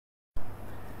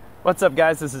What's up,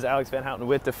 guys? This is Alex Van Houten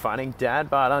with Defining Dad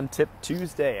Bod on Tip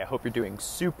Tuesday. I hope you're doing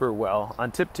super well.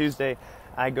 On Tip Tuesday,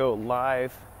 I go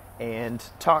live and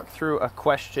talk through a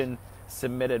question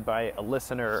submitted by a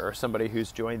listener or somebody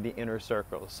who's joined the inner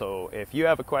circle. So if you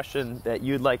have a question that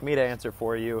you'd like me to answer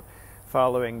for you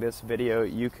following this video,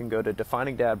 you can go to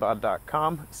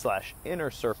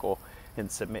definingdadbod.com/inner circle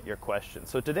and submit your question.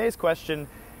 So today's question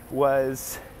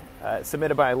was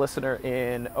submitted by a listener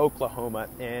in Oklahoma,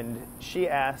 and she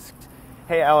asked,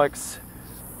 "Hey Alex,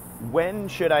 when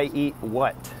should I eat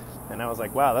what?" And I was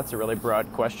like, wow, that's a really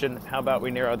broad question. How about we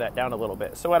narrow that down a little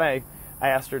bit? So when I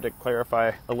asked her to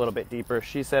clarify a little bit deeper,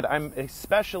 she said, I'm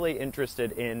especially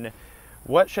interested in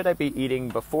what should I be eating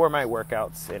before my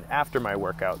workouts and after my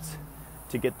workouts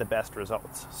to get the best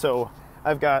results. So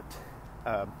I've got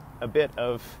a bit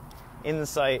of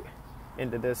insight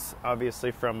into this,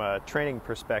 obviously from a training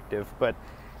perspective, but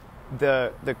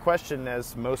the question,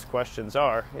 as most questions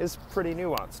are, is pretty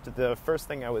nuanced. The first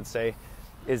thing I would say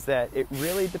is that it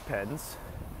really depends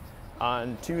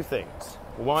on two things.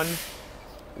 One,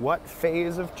 what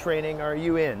phase of training are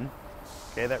you in?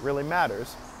 Okay, that really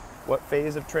matters. What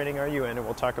phase of training are you in? And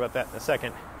we'll talk about that in a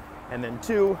second. And then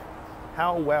two,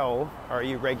 how well are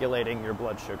you regulating your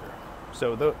blood sugar?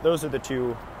 So those are the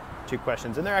two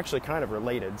questions, and they're actually kind of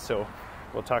related, so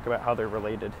we'll talk about how they're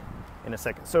related in a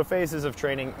second. So phases of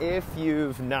training, if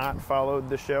you've not followed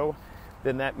the show,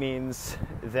 then that means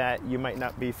that you might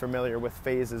not be familiar with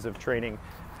phases of training.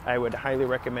 I would highly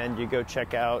recommend you go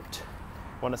check out,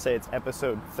 I want to say it's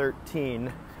episode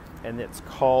 13, and it's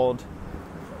called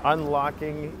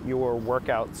Unlocking Your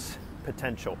Workouts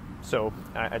Potential. So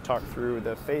I talk through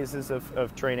the phases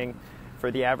of training for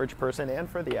the average person and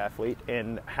for the athlete,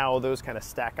 and how those kind of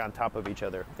stack on top of each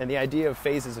other. And the idea of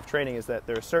phases of training is that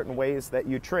there are certain ways that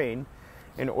you train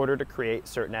in order to create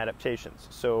certain adaptations.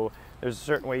 So there's a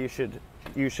certain way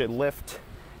you should lift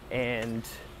and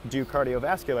do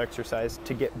cardiovascular exercise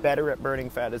to get better at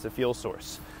burning fat as a fuel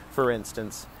source, for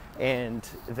instance. And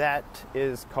that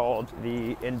is called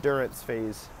the endurance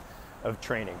phase of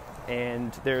training.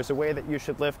 And there's a way that you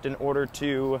should lift in order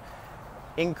to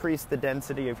increase the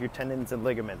density of your tendons and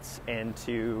ligaments and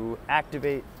to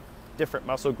activate different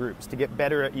muscle groups to get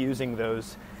better at using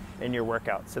those in your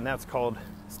workouts, and that's called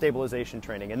stabilization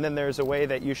training. And then there's a way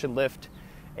that you should lift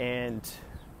and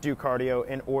do cardio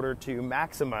in order to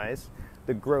maximize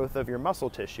the growth of your muscle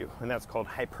tissue, and that's called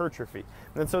hypertrophy.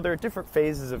 And so there are different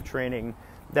phases of training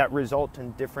that result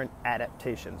in different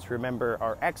adaptations. Remember,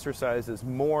 our exercise is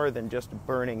more than just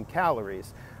burning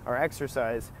calories. Our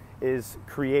exercise is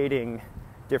creating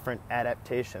different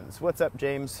adaptations. What's up,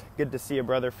 James? Good to see you,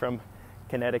 brother, from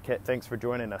Connecticut. Thanks for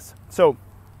joining us. So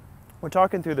we're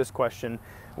talking through this question,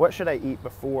 what should I eat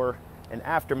before and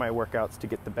after my workouts to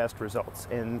get the best results?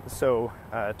 And so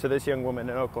to this young woman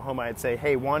in Oklahoma, I'd say,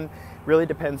 hey, one, really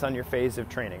depends on your phase of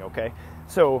training, okay?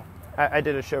 So I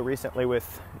did a show recently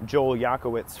with Joel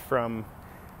Yakowitz from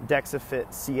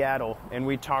DexaFit Seattle, and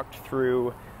we talked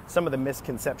through some of the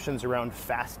misconceptions around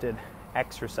fasted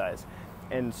exercise.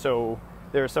 And so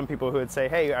there are some people who would say,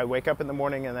 hey, I wake up in the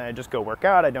morning and then I just go work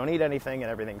out, I don't eat anything,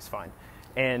 and everything's fine.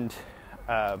 And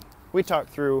we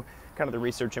talked through kind of the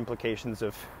research implications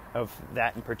of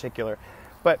that in particular.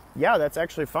 But yeah, that's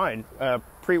actually fine.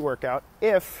 Pre-workout,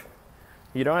 if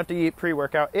you don't have to eat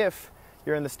pre-workout, if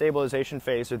you're in the stabilization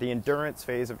phase or the endurance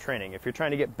phase of training. If you're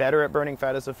trying to get better at burning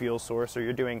fat as a fuel source, or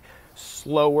you're doing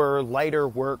slower, lighter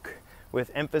work with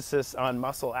emphasis on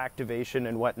muscle activation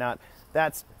and whatnot,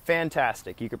 that's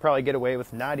fantastic. You could probably get away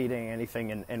with not eating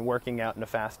anything and working out in a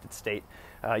fasted state.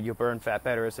 You'll burn fat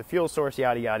better as a fuel source,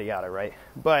 yada, yada, yada, right?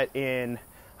 But in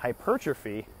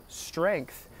hypertrophy,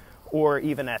 strength, or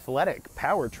even athletic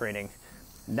power training,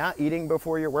 not eating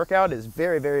before your workout is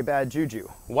very, very bad juju.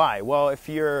 Why? Well, if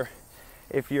you're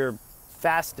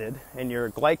fasted and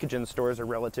your glycogen stores are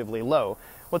relatively low,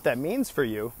 what that means for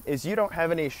you is you don't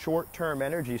have any short-term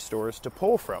energy stores to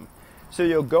pull from. So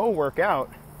you'll go work out,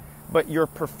 but your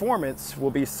performance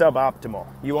will be suboptimal.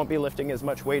 You won't be lifting as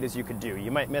much weight as you could do.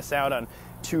 You might miss out on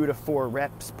 2 to 4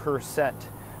 reps per set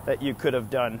that you could have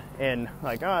done. And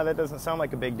like, oh, that doesn't sound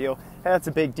like a big deal. That's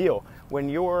a big deal. When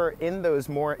you're in those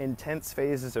more intense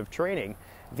phases of training,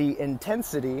 the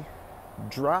intensity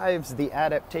drives the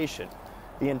adaptation.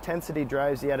 The intensity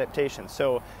drives the adaptation.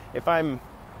 So if I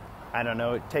don't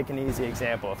know, take an easy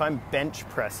example. If I'm bench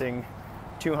pressing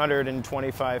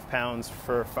 225 pounds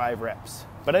for 5 reps,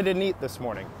 but I didn't eat this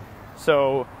morning,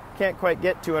 so can't quite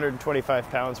get 225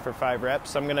 pounds for 5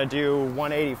 reps. I'm gonna do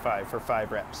 185 for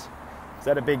 5 reps. Is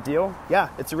that a big deal? Yeah,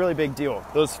 it's a really big deal.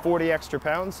 Those 40 extra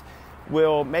pounds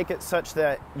will make it such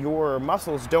that your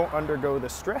muscles don't undergo the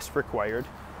stress required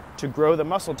to grow the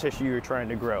muscle tissue you're trying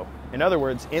to grow. In other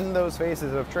words, in those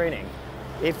phases of training,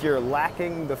 if you're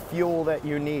lacking the fuel that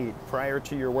you need prior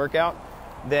to your workout,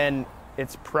 then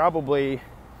it's probably,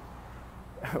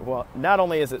 well, not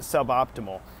only is it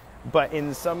suboptimal, but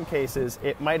in some cases,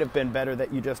 it might have been better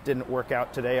that you just didn't work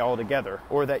out today altogether,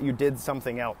 or that you did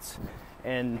something else.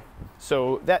 And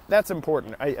so that's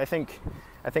important. I think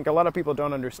a lot of people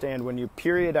don't understand when you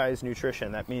periodize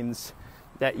nutrition, that means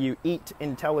that you eat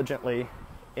intelligently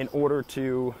in order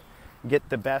to get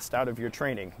the best out of your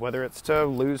training, whether it's to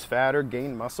lose fat or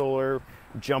gain muscle or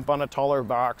jump on a taller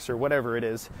box or whatever it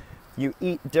is. You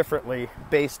eat differently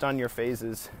based on your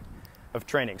phases of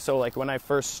training. So like when I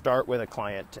first start with a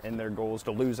client and their goal is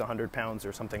to lose 100 pounds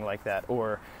or something like that,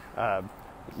 or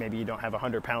maybe you don't have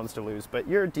 100 pounds to lose, but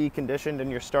you're deconditioned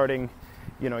and you're starting,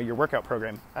 your workout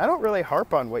program. I don't really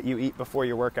harp on what you eat before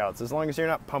your workouts, as long as you're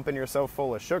not pumping yourself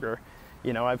full of sugar.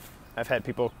 I've had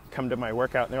people come to my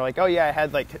workout and they're like, oh yeah, I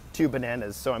had like 2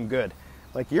 bananas, so I'm good.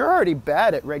 Like, you're already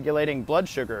bad at regulating blood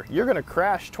sugar. You're gonna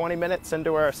crash 20 minutes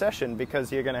into our session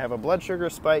because you're gonna have a blood sugar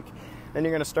spike, then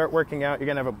you're gonna start working out, you're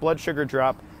gonna have a blood sugar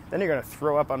drop, then you're gonna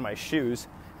throw up on my shoes,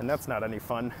 and that's not any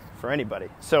fun for anybody.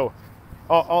 So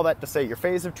all that to say, your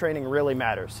phase of training really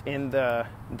matters. In the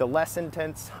less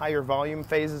intense, higher volume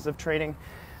phases of training,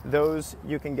 those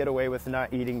you can get away with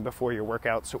not eating before your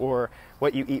workouts, or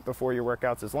what you eat before your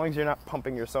workouts, as long as you're not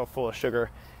pumping yourself full of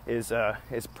sugar, is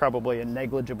probably a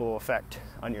negligible effect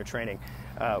on your training.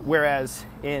 Whereas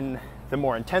in the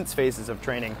more intense phases of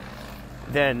training,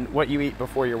 then what you eat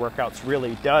before your workouts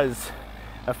really does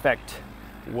affect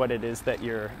what it is that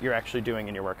you're actually doing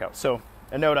in your workout. So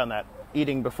a note on that: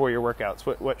 eating before your workouts.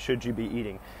 What should you be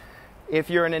eating? If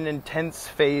you're in an intense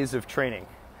phase of training,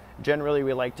 generally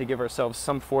we like to give ourselves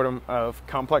some form of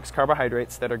complex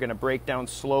carbohydrates that are going to break down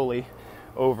slowly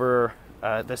over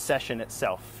the session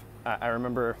itself. I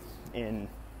remember in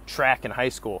track in high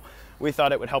school, we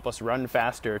thought it would help us run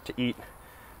faster to eat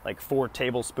like 4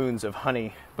 tablespoons of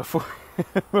honey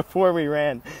before we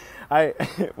ran.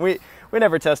 We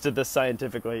never tested this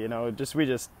scientifically,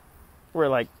 we're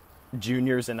like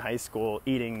juniors in high school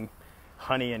eating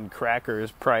honey and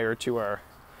crackers prior to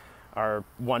our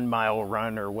 1 mile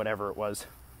run or whatever it was.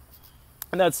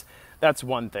 And that's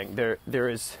one thing.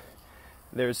 There's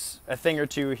a thing or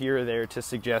two here or there to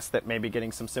suggest that maybe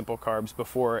getting some simple carbs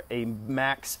before a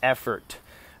max effort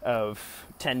of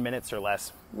 10 minutes or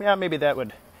less, yeah, maybe that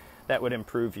would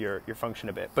improve your function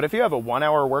a bit. But if you have a 1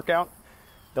 hour workout,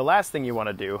 the last thing you want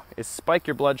to do is spike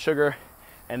your blood sugar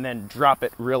and then drop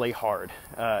it really hard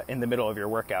in the middle of your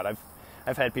workout.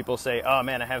 I've had people say, oh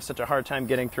man, I have such a hard time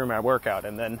getting through my workout,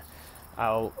 and then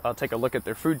I'll take a look at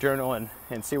their food journal and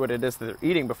see what it is that they're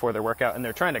eating before their workout, and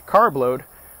they're trying to carb load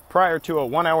prior to a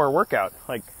 1 hour workout.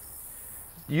 Like,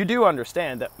 you do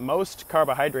understand that most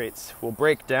carbohydrates will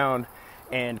break down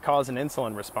and cause an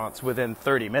insulin response within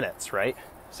 30 minutes, right?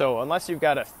 So unless you've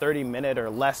got a 30-minute or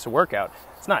less workout,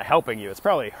 it's not helping you. It's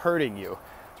probably hurting you.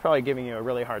 It's probably giving you a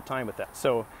really hard time with that.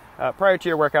 So prior to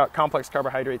your workout, complex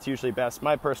carbohydrates usually best.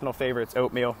 My personal favorite's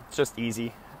oatmeal. It's just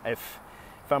easy. If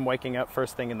I'm waking up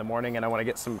first thing in the morning and I want to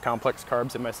get some complex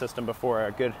carbs in my system before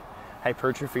a good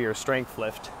hypertrophy or strength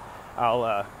lift,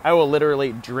 I will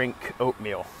literally drink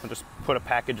oatmeal. I'll just put a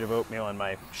package of oatmeal in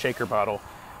my shaker bottle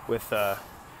with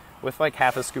like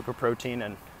half a scoop of protein,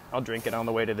 and I'll drink it on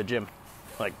the way to the gym.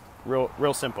 Like,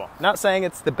 real simple. Not saying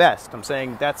it's the best. I'm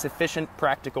saying that's efficient,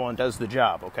 practical, and does the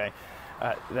job. Okay,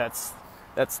 that's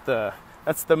the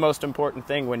most important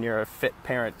thing when you're a fit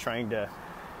parent trying to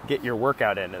get your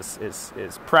workout in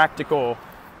is practical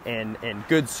and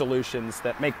good solutions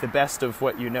that make the best of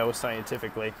what you know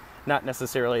scientifically, not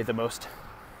necessarily the most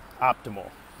optimal.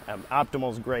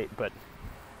 Optimal's great, but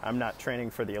I'm not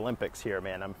training for the Olympics here,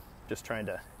 man. I'm just trying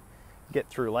to get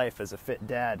through life as a fit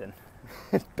dad and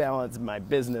balance my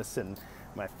business and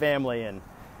my family, and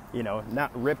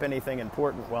not rip anything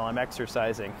important while I'm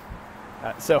exercising.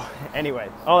 So anyway,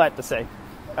 all that to say,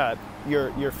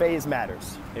 your phase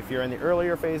matters. If you're in the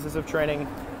earlier phases of training,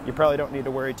 you probably don't need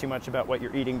to worry too much about what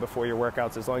you're eating before your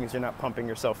workouts, as long as you're not pumping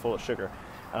yourself full of sugar.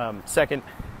 Second,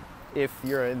 if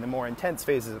you're in the more intense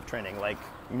phases of training, like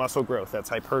muscle growth, that's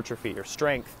hypertrophy or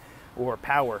strength or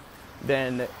power,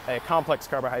 then a complex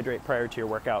carbohydrate prior to your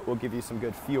workout will give you some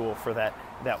good fuel for that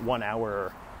 1 hour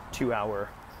or 2 hour,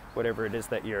 whatever it is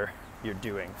that you're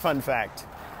doing. Fun fact,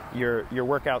 your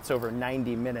workouts over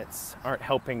 90 minutes aren't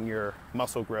helping your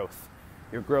muscle growth.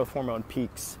 Your growth hormone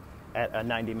peaks at a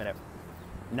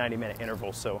 90-minute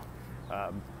interval, so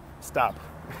stop.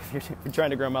 If you're trying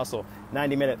to grow muscle,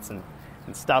 90 minutes and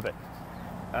stop it.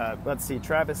 Let's see,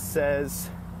 Travis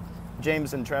says,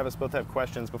 James and Travis both have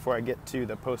questions before I get to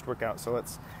the post-workout, so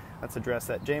let's address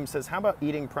that. James says, how about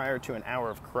eating prior to an hour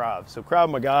of Krav? So Krav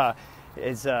Maga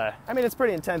is, I mean, it's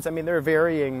pretty intense. I mean, there are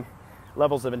varying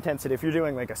levels of intensity. If you're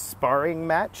doing like a sparring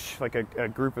match, like a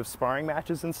group of sparring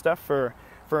matches and stuff for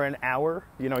an hour,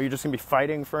 you know, you're just gonna be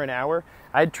fighting for an hour,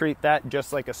 I'd treat that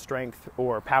just like a strength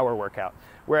or power workout.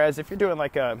 Whereas if you're doing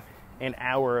like an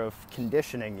hour of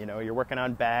conditioning, you know, you're working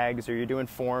on bags or you're doing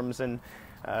forms, and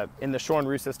in the Shorin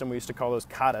Ryu system we used to call those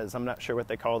katas. I'm not sure what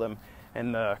they call them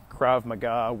in the Krav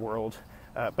Maga world.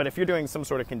 But if you're doing some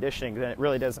sort of conditioning, then it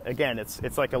really does, again,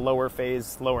 it's like a lower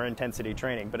phase, lower intensity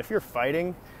training. But if you're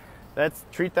fighting,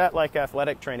 treat that like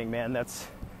athletic training, man. That's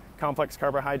complex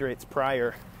carbohydrates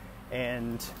prior,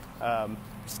 and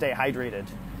stay hydrated.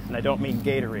 And I don't mean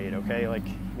Gatorade, okay? Like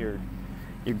your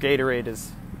Gatorade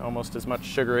is almost as much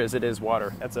sugar as it is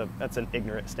water. That's an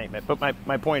ignorant statement. But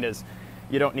my point is,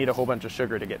 you don't need a whole bunch of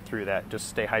sugar to get through that. Just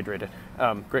stay hydrated.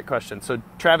 Great question. So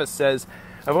Travis says,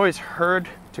 I've always heard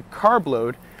to carb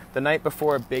load the night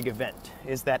before a big event.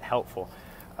 Is that helpful?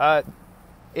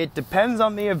 It depends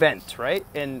on the event, right?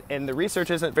 And the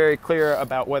research isn't very clear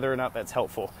about whether or not that's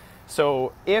helpful.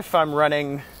 So if I'm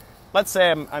running, let's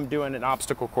say I'm doing an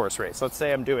obstacle course race. Let's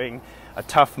say I'm doing a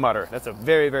Tough Mudder. That's a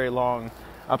very, very long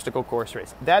obstacle course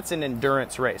race. That's an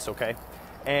endurance race, okay?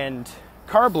 And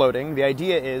carb loading, the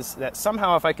idea is that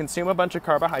somehow if I consume a bunch of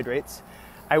carbohydrates,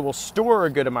 I will store a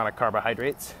good amount of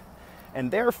carbohydrates,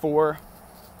 and therefore,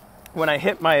 when I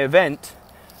hit my event,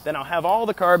 then I'll have all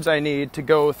the carbs I need to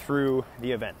go through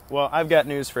the event. Well, I've got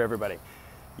news for everybody.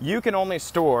 You can only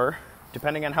store,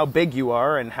 depending on how big you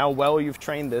are and how well you've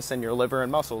trained this in your liver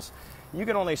and muscles, you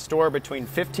can only store between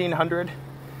 1,500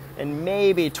 and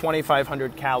maybe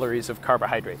 2,500 calories of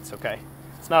carbohydrates, okay?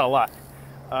 It's not a lot.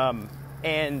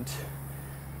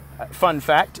 Fun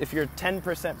fact, if you're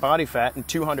 10% body fat and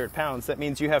 200 pounds, that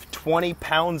means you have 20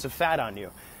 pounds of fat on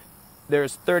you.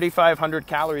 There's 3,500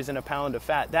 calories in a pound of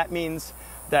fat. That means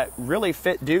that really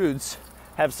fit dudes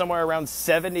have somewhere around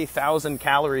 70,000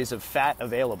 calories of fat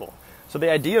available. So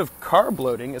the idea of carb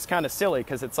loading is kind of silly,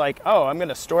 because it's like, oh, I'm going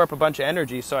to store up a bunch of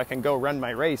energy so I can go run my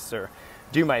race or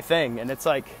do my thing. And it's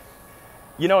like,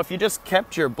 you know, if you just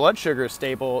kept your blood sugar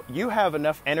stable, you have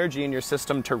enough energy in your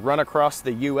system to run across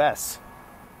the US.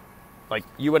 Like,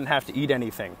 you wouldn't have to eat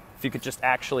anything if you could just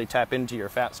actually tap into your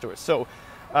fat stores. So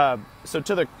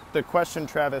to the question,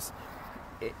 Travis,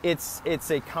 it's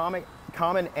a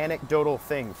common anecdotal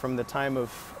thing from the time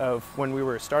of when we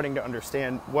were starting to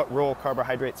understand what role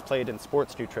carbohydrates played in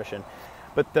sports nutrition.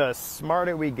 But the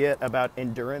smarter we get about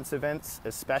endurance events,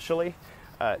 especially,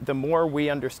 the more we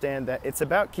understand that it's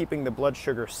about keeping the blood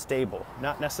sugar stable,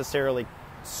 not necessarily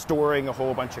storing a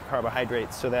whole bunch of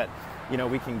carbohydrates so that, you know,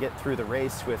 we can get through the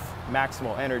race with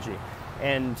maximal energy.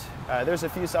 And there's a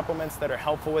few supplements that are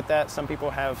helpful with that. Some people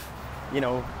have, you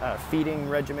know, feeding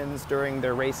regimens during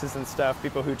their races and stuff.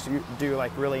 People who do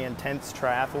like really intense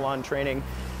triathlon training,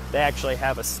 they actually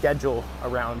have a schedule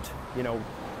around, you know,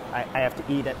 I have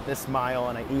to eat at this mile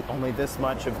and I eat only this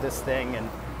much of this thing,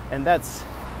 and that's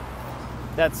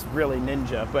really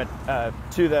ninja. But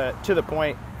to the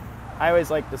point, I always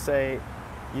like to say,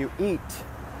 you eat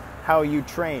how you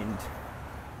trained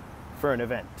for an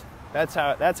event. That's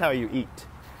how you eat.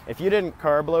 If you didn't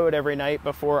carb load every night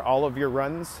before all of your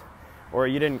runs, or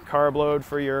you didn't carb load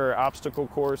for your obstacle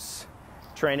course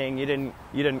training, you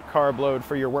didn't carb load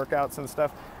for your workouts and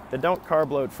stuff, then don't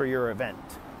carb load for your event.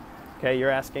 Okay, you're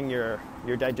asking your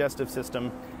digestive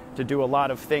system to do a lot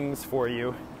of things for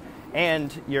you,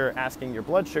 and you're asking your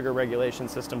blood sugar regulation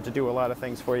system to do a lot of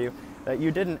things for you that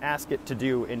you didn't ask it to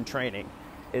do in training.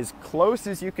 As close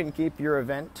as you can keep your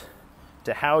event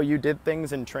to how you did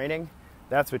things in training,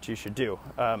 that's what you should do.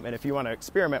 And if you want to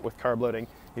experiment with carb loading,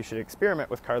 you should experiment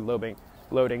with carb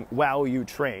loading while you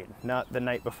train, not the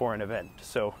night before an event.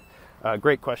 So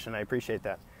great question, I appreciate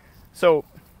that. So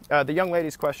the young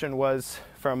lady's question was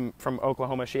from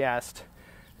Oklahoma. She asked,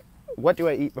 what do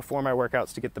I eat before my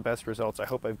workouts to get the best results? I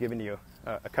hope I've given you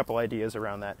a couple ideas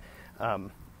around that.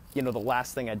 You know, the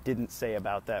last thing I didn't say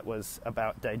about that was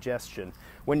about digestion.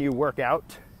 When you work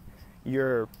out,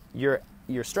 you're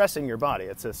stressing your body.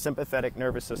 It's a sympathetic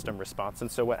nervous system response.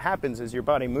 And so what happens is your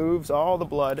body moves all the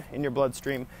blood in your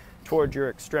bloodstream toward your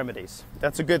extremities.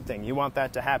 That's a good thing. You want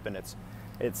that to happen.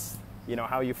 It's you know,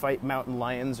 how you fight mountain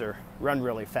lions or run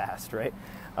really fast, right?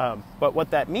 But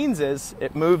what that means is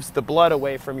it moves the blood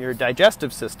away from your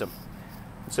digestive system.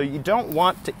 So you don't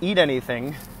want to eat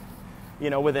anything, you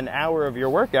know, within an hour of your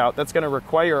workout that's going to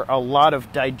require a lot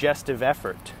of digestive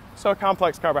effort. So a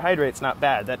complex carbohydrate's not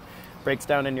bad. That breaks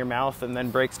down in your mouth and then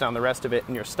breaks down the rest of it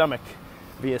in your stomach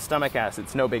via stomach acid.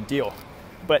 It's no big deal.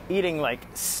 But eating like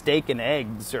steak and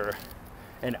eggs or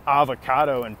an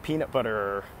avocado and peanut butter,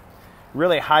 or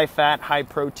really high fat, high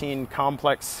protein,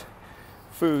 complex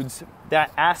foods,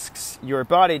 that asks your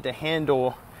body to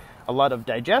handle a lot of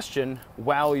digestion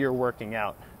while you're working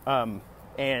out.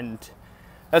 And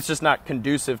that's just not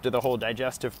conducive to the whole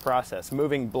digestive process.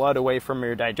 Moving blood away from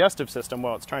your digestive system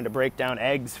while it's trying to break down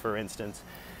eggs, for instance,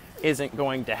 isn't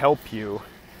going to help you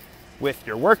with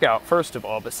your workout, first of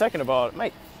all. But second of all, it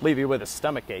might leave you with a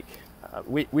stomach ache.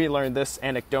 We learned this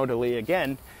anecdotally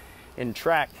again in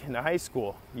track in high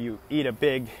school. You eat a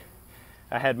big,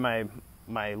 I had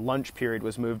my lunch period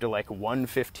was moved to like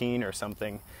 1:15 or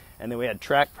something, and then we had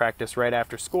track practice right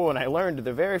after school, and I learned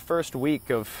the very first week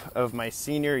of my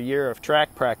senior year of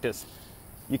track practice,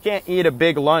 you can't eat a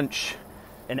big lunch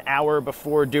an hour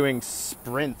before doing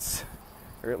sprints,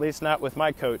 or at least not with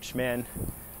my coach, man.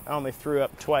 I only threw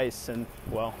up twice, and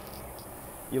well,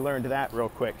 you learned that real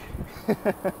quick.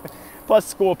 Plus,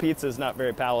 school pizza is not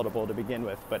very palatable to begin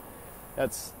with, but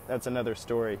that's another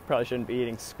story. Probably shouldn't be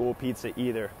eating school pizza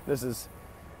either. This is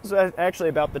actually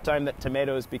about the time that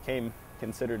tomatoes became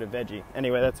considered a veggie.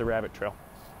 Anyway, that's a rabbit trail.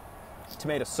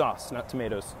 Tomato sauce, not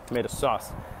tomatoes. Tomato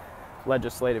sauce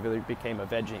legislatively became a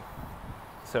veggie.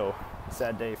 So,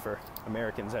 sad day for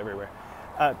Americans everywhere.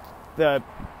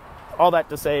 All that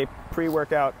to say,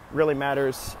 pre-workout really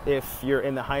matters if you're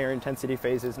in the higher intensity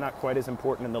phases, not quite as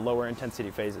important in the lower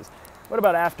intensity phases. What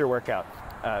about after workout?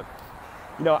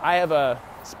 I have a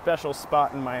special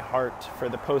spot in my heart for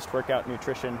the post-workout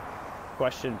nutrition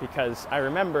question, because I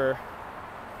remember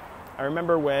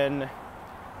when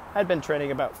I'd been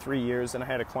training about 3 years, and I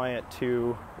had a client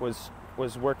who was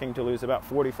working to lose about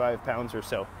 45 pounds or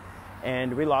so,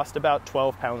 and we lost about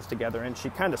 12 pounds together, and she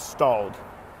kind of stalled.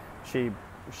 She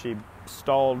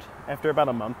stalled after about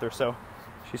a month or so.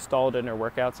 She stalled in her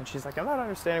workouts, and she's like, I'm not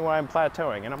understanding why I'm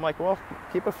plateauing. And I'm like, well,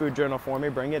 keep a food journal for me,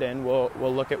 bring it in, we'll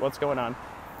look at what's going on.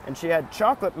 And she had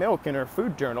chocolate milk in her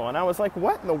food journal, and I was like,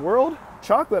 what in the world?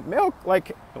 Chocolate milk?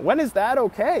 Like, when is that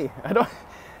okay?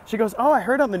 She goes, oh, I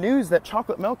heard on the news that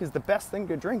chocolate milk is the best thing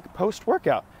to drink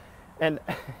post-workout. And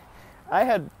I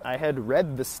had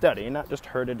read the study, not just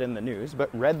heard it in the news, but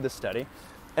read the study,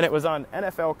 and it was on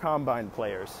NFL Combine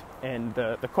players. And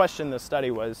the question in the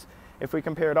study was, if we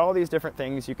compared all these different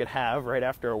things you could have right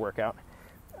after a workout,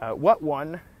 what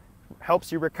one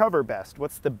helps you recover best?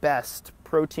 What's the best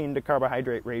protein to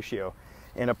carbohydrate ratio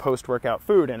in a post-workout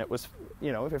food? And it was,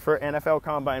 for NFL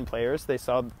Combine players, they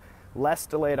saw less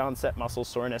delayed onset muscle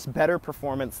soreness, better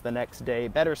performance the next day,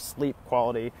 better sleep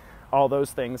quality, all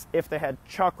those things if they had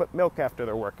chocolate milk after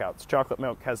their workouts. Chocolate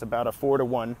milk has about a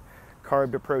 4-to-1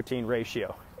 carb to protein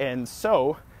ratio. And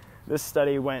so this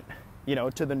study went,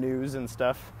 to the news and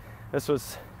stuff. This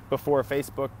was before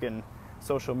Facebook and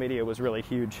social media was really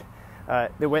huge.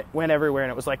 It went everywhere,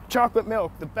 and it was like, chocolate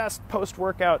milk, the best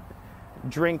post-workout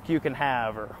drink you can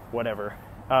have, or whatever.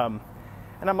 And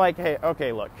I'm like, hey,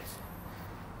 okay, look.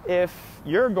 If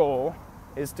your goal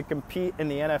is to compete in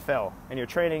the NFL, and you're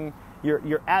training,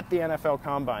 you're at the NFL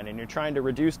Combine, and you're trying to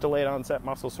reduce delayed onset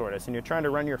muscle soreness, and you're trying to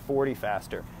run your 40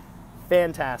 faster,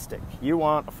 fantastic. You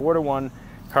want a 4-to-1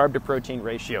 carb to protein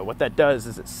ratio. What that does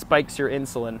is it spikes your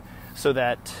insulin so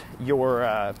that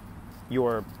your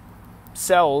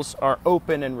cells are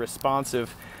open and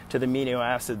responsive to the amino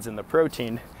acids in the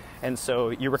protein, and so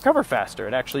you recover faster.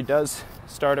 It actually does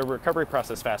start a recovery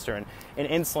process faster, and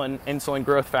insulin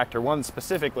growth factor 1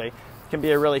 specifically, can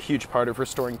be a really huge part of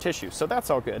restoring tissue. So that's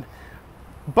all good.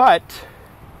 But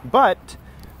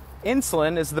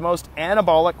insulin is the most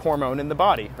anabolic hormone in the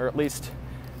body, or at least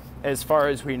as far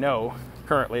as we know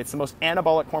currently. It's the most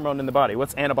anabolic hormone in the body.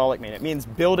 What's anabolic mean? It means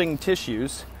building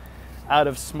tissues out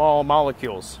of small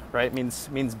molecules, right?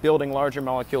 It means building larger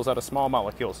molecules out of small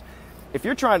molecules. If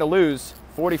you're trying to lose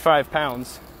 45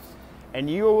 pounds and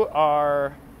you're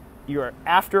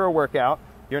after a workout,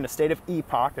 you're in a state of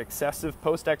EPOC, excessive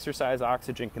post-exercise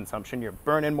oxygen consumption, you're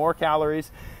burning more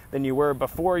calories than you were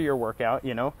before your workout,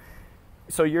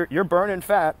 So you're burning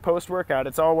fat post-workout,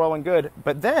 it's all well and good,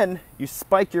 but then you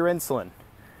spike your insulin.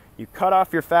 You cut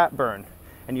off your fat burn,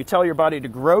 and you tell your body to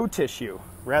grow tissue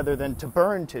rather than to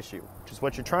burn tissue, which is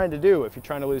what you're trying to do if you're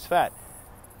trying to lose fat.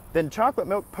 Then chocolate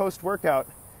milk post-workout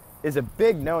is a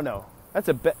big no-no. That's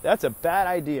a bad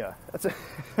idea.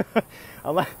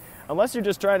 Unless you're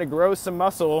just trying to grow some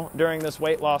muscle during this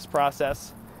weight loss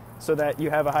process so that you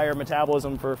have a higher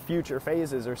metabolism for future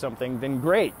phases or something, then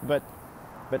great. But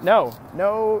no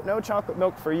chocolate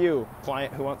milk for you,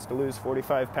 client who wants to lose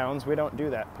 45 pounds. We don't do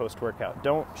that post-workout.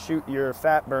 Don't shoot your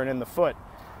fat burn in the foot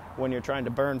when you're trying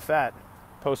to burn fat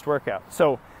post-workout.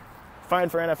 So fine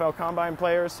for NFL combine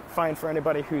players, fine for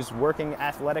anybody who's working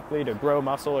athletically to grow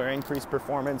muscle or increase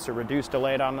performance or reduce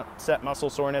delayed onset muscle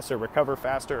soreness or recover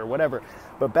faster or whatever.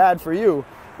 But bad for you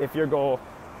if your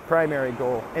primary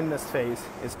goal in this phase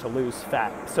is to lose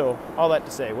fat. So all that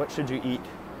to say, what should you eat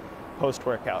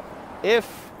post-workout?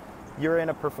 If you're in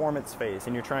a performance phase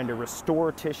and you're trying to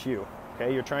restore tissue,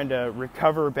 okay, you're trying to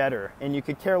recover better, and you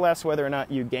could care less whether or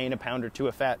not you gain a pound or two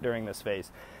of fat during this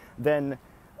phase, then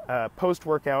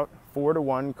post-workout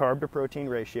 4-to-1 carb to protein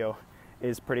ratio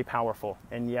is pretty powerful.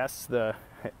 And yes,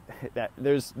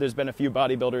 there's been a few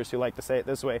bodybuilders who like to say it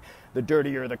this way: the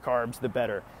dirtier the carbs, the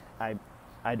better.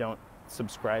 I don't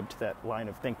subscribe to that line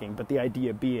of thinking, but the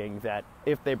idea being that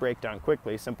if they break down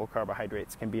quickly, simple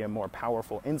carbohydrates can be a more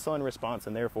powerful insulin response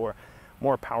and therefore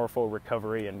more powerful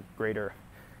recovery and greater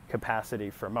capacity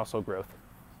for muscle growth.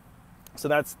 So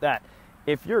that's that.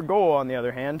 If your goal, on the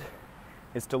other hand,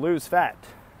 is to lose fat,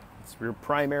 it's your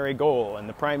primary goal and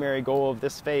the primary goal of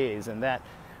this phase and that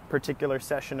particular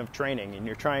session of training, and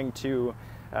you're trying to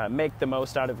make the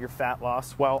most out of your fat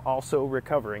loss while also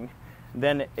recovering,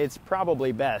 then it's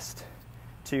probably best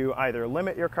to either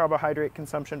limit your carbohydrate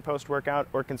consumption post-workout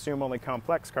or consume only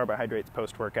complex carbohydrates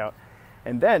post-workout,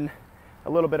 and then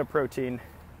a little bit of protein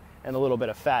and a little bit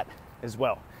of fat as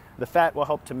well. The fat will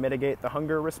help to mitigate the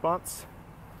hunger response.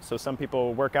 So some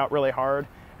people work out really hard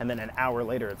and then an hour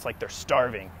later it's like they're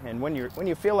starving. And when you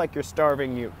feel like you're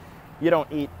starving, you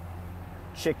don't eat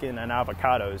chicken and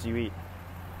avocados. You eat,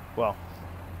 well,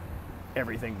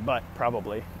 everything but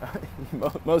probably.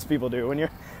 Most people do. When you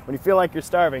feel like you're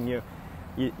starving, you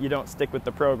don't stick with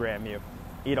the program. You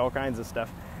eat all kinds of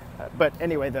stuff. But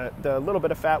anyway, the little bit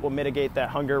of fat will mitigate that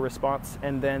hunger response,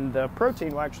 and then the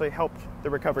protein will actually help the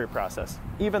recovery process.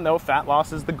 Even though fat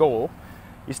loss is the goal,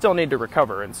 you still need to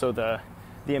recover, and so the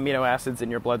amino acids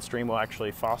in your bloodstream will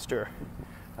actually foster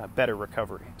better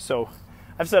recovery. So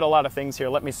I've said a lot of things here.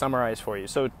 Let me summarize for you.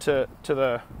 So to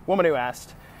the woman who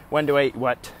asked, when do I eat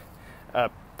what?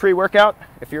 Pre-workout,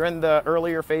 if you're in the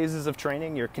earlier phases of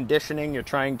training, you're conditioning, you're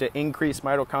trying to increase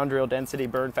mitochondrial density,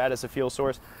 burn fat as a fuel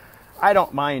source, I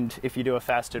don't mind if you do a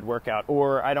fasted workout,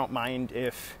 or I don't mind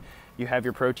if you have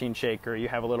your protein shake or you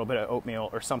have a little bit of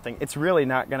oatmeal or something. It's really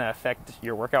not going to affect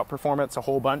your workout performance a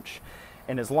whole bunch.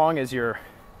 And as long as you're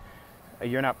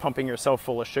not pumping yourself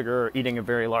full of sugar or eating a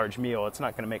very large meal, it's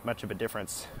not going to make much of a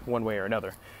difference one way or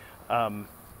another.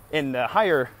 In the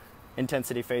higher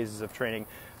intensity phases of training,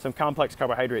 some complex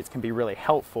carbohydrates can be really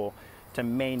helpful to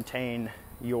maintain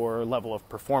your level of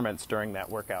performance during that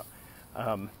workout.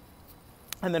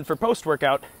 And then for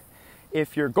post-workout,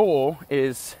 if your goal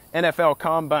is NFL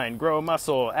combine, grow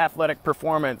muscle, athletic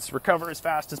performance, recover as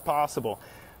fast as possible,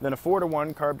 then a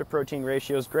 4-to-1 carb to protein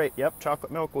ratio is great. Yep,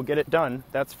 chocolate milk will get it done,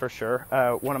 that's for sure.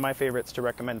 One of my favorites to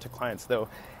recommend to clients, though,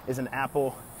 is an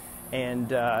apple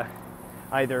and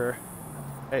either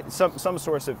some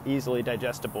source of easily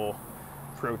digestible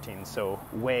protein. So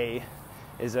whey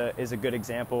is a good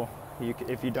example.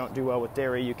 If you don't do well with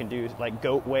dairy, you can do like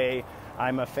goat whey.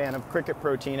 I'm a fan of cricket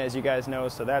protein, as you guys know,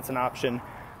 so that's an option.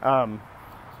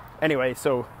 Anyway,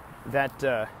 so that's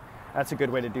a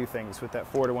good way to do things with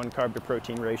that 4-to-1 carb to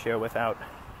protein ratio without,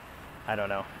 I don't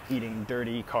know, eating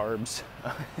dirty carbs.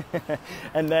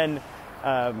 And then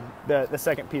the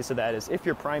second piece of that is, if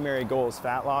your primary goal is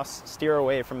fat loss, steer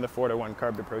away from the 4-to-1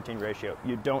 carb to protein ratio.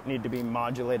 You don't need to be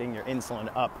modulating your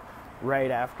insulin up right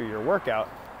after your workout.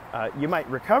 You might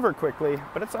recover quickly,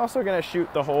 but it's also going to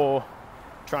shoot the whole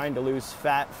trying to lose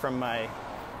fat from my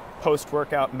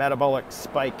post-workout metabolic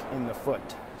spike in the foot.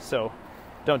 So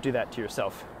don't do that to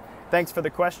yourself. Thanks for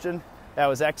the question. That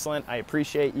was excellent. I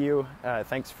appreciate you.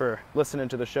 Thanks for listening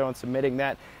to the show and submitting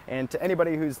that. And to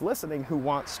anybody who's listening who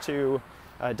wants to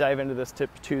dive into this Tip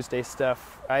Tuesday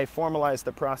stuff, I formalized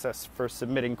the process for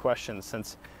submitting questions.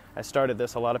 Since I started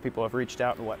this, a lot of people have reached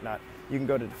out and whatnot. You can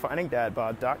go to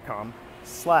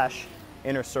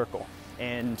definingdadbod.com/inner circle,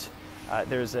 and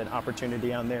there's an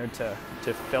opportunity on there to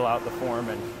fill out the form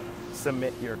and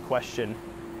submit your question,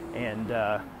 and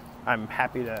I'm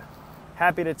happy to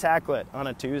tackle it on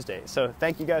a Tuesday. So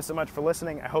thank you guys so much for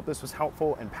listening. I hope this was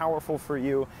helpful and powerful for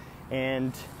you,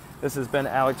 and this has been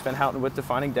Alex Van Houten with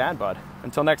Defining Dad Bod.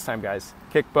 Until next time, guys,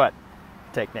 kick butt,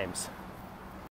 take names.